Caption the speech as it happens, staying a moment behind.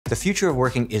The future of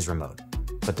working is remote,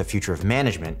 but the future of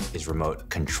management is remote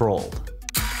controlled.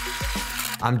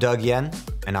 I'm Doug Yen,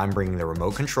 and I'm bringing the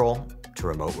remote control to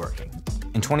remote working.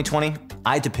 In 2020,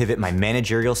 I had to pivot my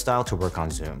managerial style to work on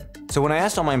Zoom. So when I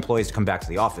asked all my employees to come back to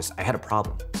the office, I had a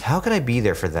problem. How could I be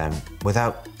there for them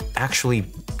without actually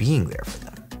being there for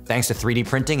them? Thanks to 3D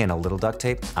printing and a little duct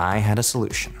tape, I had a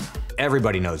solution.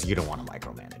 Everybody knows you don't want to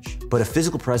micromanage, but a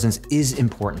physical presence is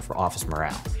important for office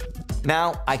morale.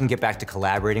 Now I can get back to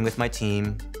collaborating with my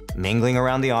team, mingling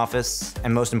around the office,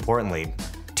 and most importantly,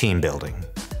 team building.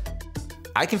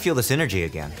 I can feel this energy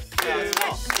again.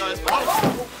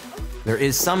 There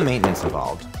is some maintenance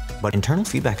involved, but internal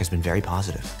feedback has been very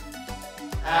positive.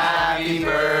 Happy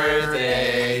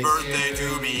birthday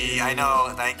to me. I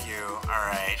know, thank you. All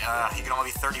right, you can only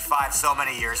be 35 so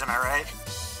many years, am I right?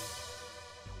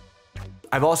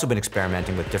 I've also been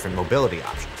experimenting with different mobility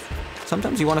options.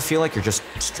 Sometimes you want to feel like you're just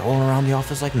strolling around the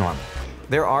office like normal.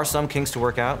 There are some kinks to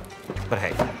work out, but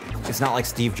hey, it's not like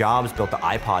Steve Jobs built the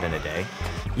iPod in a day.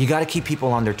 You gotta keep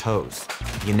people on their toes.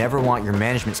 You never want your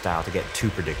management style to get too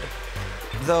predictable.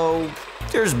 Though,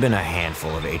 there's been a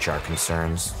handful of HR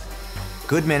concerns.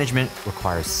 Good management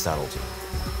requires subtlety.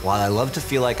 While I love to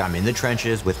feel like I'm in the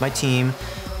trenches with my team,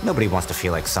 nobody wants to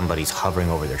feel like somebody's hovering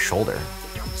over their shoulder.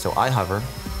 So I hover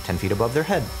 10 feet above their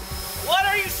head. What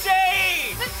are you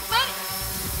saying? The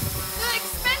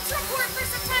expense report for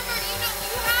September, do you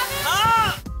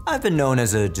have it? I've been known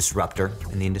as a disruptor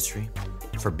in the industry.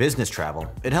 For business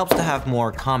travel, it helps to have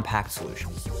more compact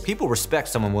solutions. People respect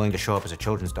someone willing to show up as a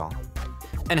children's doll.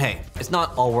 And hey, it's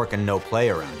not all work and no play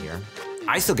around here.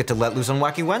 I still get to let loose on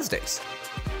Wacky Wednesdays.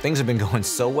 Things have been going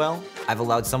so well, I've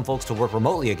allowed some folks to work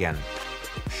remotely again.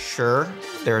 Sure,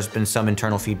 there's been some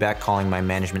internal feedback calling my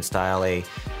management style a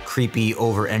creepy,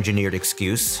 over-engineered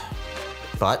excuse.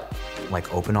 But,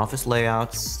 like open office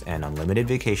layouts and unlimited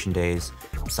vacation days,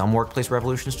 some workplace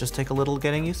revolutions just take a little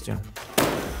getting used to.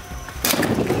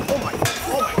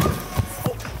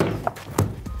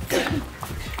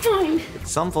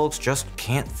 Some folks just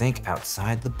can't think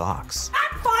outside the box.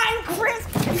 I'm fine, Chris.